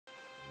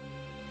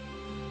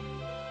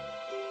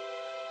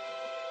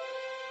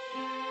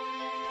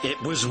It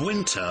was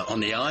winter on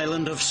the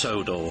island of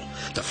Sodor.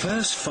 The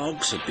first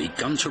fogs had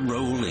begun to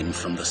roll in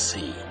from the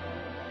sea.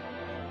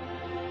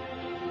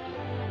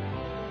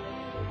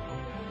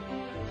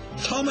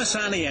 Thomas,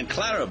 Annie and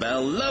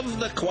Clarabelle loved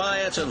the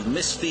quiet of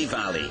Misty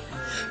Valley,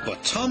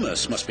 but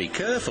Thomas must be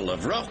careful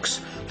of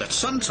rocks that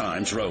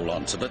sometimes roll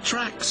onto the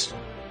tracks.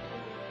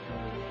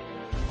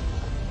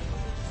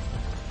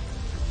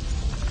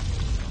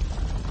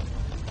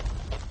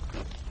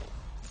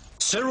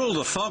 Cyril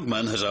the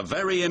fogman has a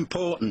very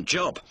important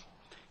job.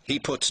 He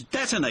puts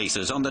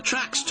detonators on the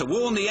tracks to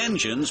warn the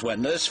engines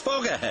when there's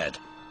fog ahead.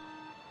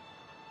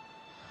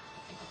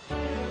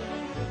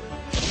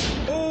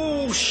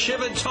 Oh,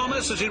 shivered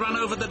Thomas as he ran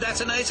over the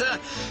detonator.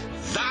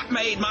 That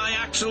made my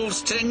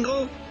axles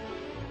tingle.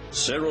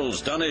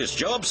 Cyril's done his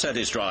job, said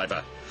his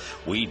driver.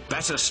 We'd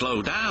better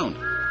slow down.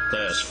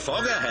 There's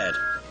fog ahead.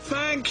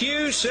 Thank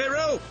you,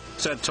 Cyril,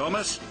 said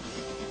Thomas.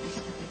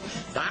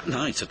 That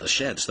night at the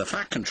sheds, the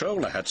Fat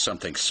Controller had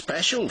something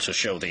special to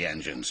show the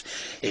engines.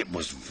 It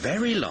was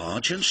very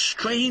large and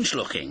strange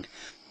looking.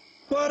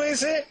 What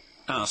is it?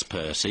 Asked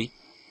Percy.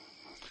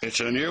 It's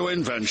a new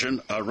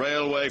invention, a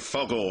railway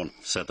foghorn,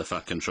 said the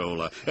Fat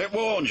Controller. It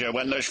warns you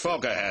when there's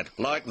fog ahead,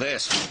 like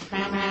this.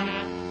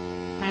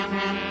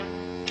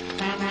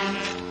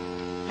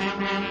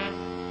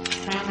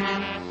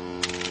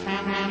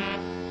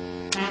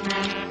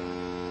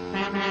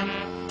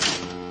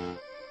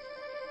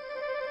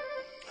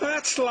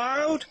 That's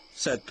loud,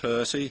 said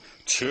Percy.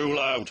 Too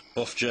loud,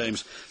 huffed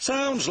James.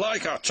 Sounds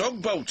like a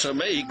tugboat to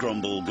me,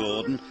 grumbled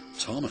Gordon.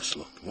 Thomas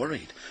looked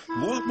worried.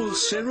 What will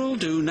Cyril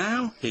do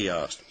now? He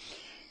asked.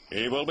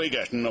 He will be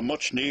getting a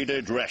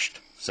much-needed rest,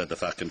 said the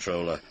Fat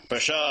Controller.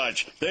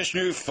 Besides, this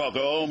new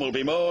foghorn will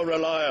be more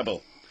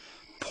reliable.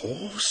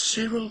 Poor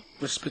Cyril,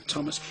 whispered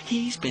Thomas.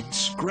 He's been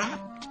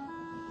scrapped.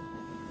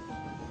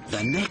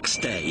 The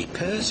next day,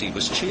 Percy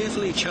was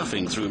cheerfully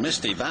chuffing through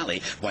Misty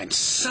Valley when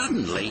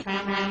suddenly...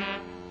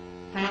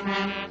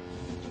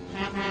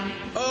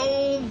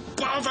 Oh,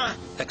 bother!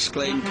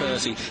 Exclaimed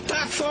Percy.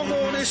 That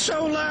foghorn is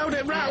so loud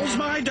it rattles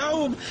my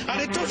dome,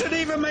 and it doesn't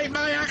even make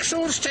my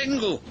axles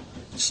tingle.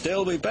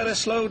 Still, we'd better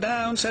slow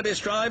down, said his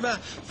driver.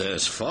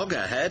 There's fog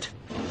ahead.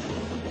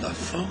 The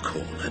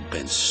foghorn had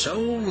been so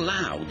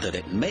loud that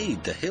it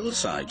made the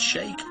hillside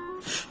shake.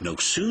 No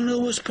sooner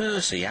was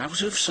Percy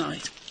out of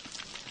sight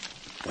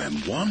when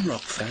one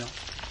rock fell,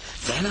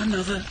 then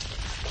another,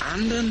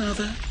 and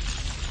another.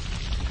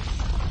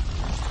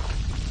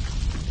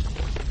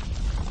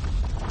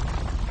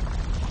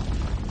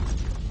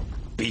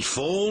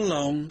 Before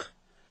long,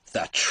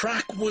 the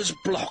track was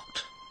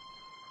blocked,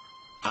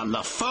 and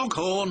the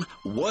foghorn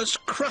was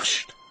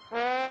crushed.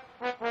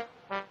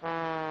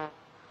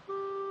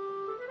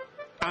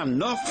 And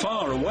not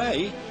far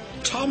away,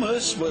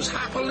 Thomas was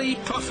happily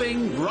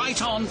puffing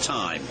right on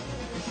time.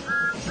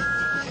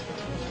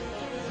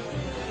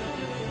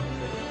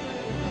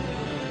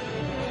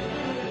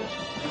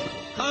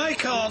 I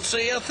can't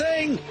see a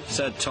thing,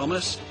 said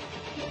Thomas.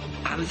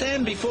 And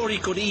then, before he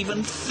could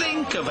even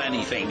think of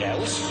anything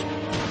else...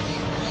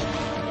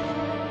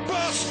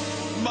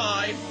 Bust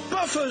my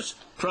buffers,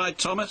 cried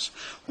Thomas.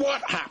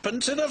 What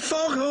happened to the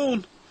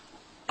foghorn?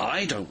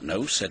 I don't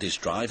know, said his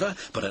driver,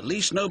 but at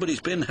least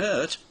nobody's been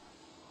hurt.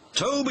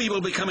 Toby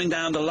will be coming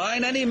down the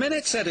line any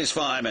minute, said his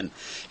fireman.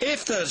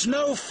 If there's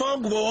no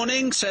fog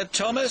warning, said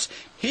Thomas,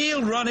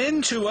 he'll run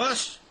into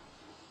us.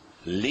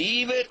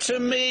 Leave it to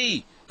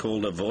me,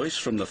 called a voice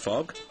from the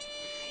fog.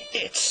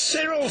 It's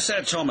Cyril,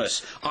 said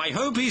Thomas. I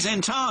hope he's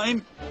in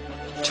time.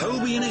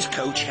 Toby and his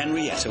coach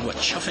Henrietta were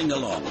chuffing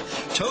along.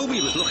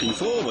 Toby was looking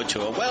forward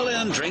to a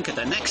well-earned drink at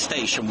the next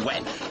station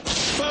when...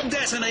 Fog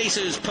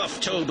detonators,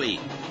 puffed Toby.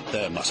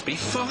 There must be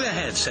fog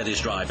ahead, said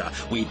his driver.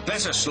 We'd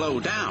better slow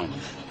down.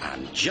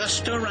 And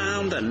just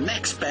around the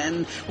next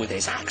bend, with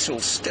his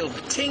axles still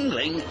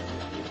tingling,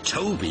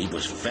 Toby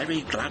was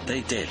very glad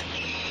they did.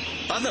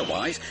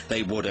 Otherwise,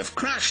 they would have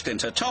crashed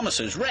into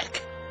Thomas's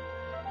wreck.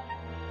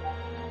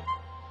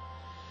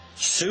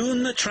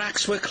 Soon the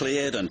tracks were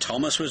cleared and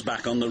Thomas was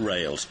back on the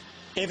rails.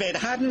 If it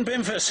hadn't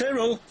been for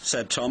Cyril,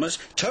 said Thomas,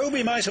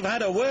 Toby might have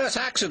had a worse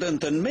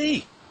accident than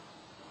me.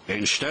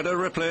 Instead of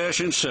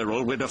replacing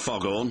Cyril with the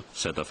foghorn,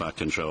 said the Fat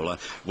Controller,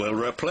 we'll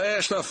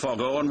replace the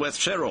foghorn with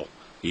Cyril.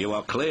 You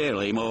are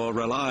clearly more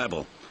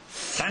reliable.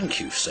 Thank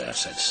you, sir,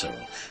 said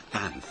Cyril.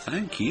 And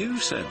thank you,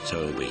 said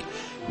Toby.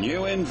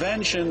 New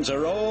inventions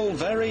are all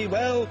very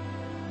well,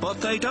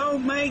 but they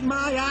don't make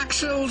my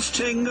axles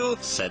tingle,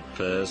 said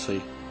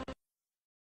Percy.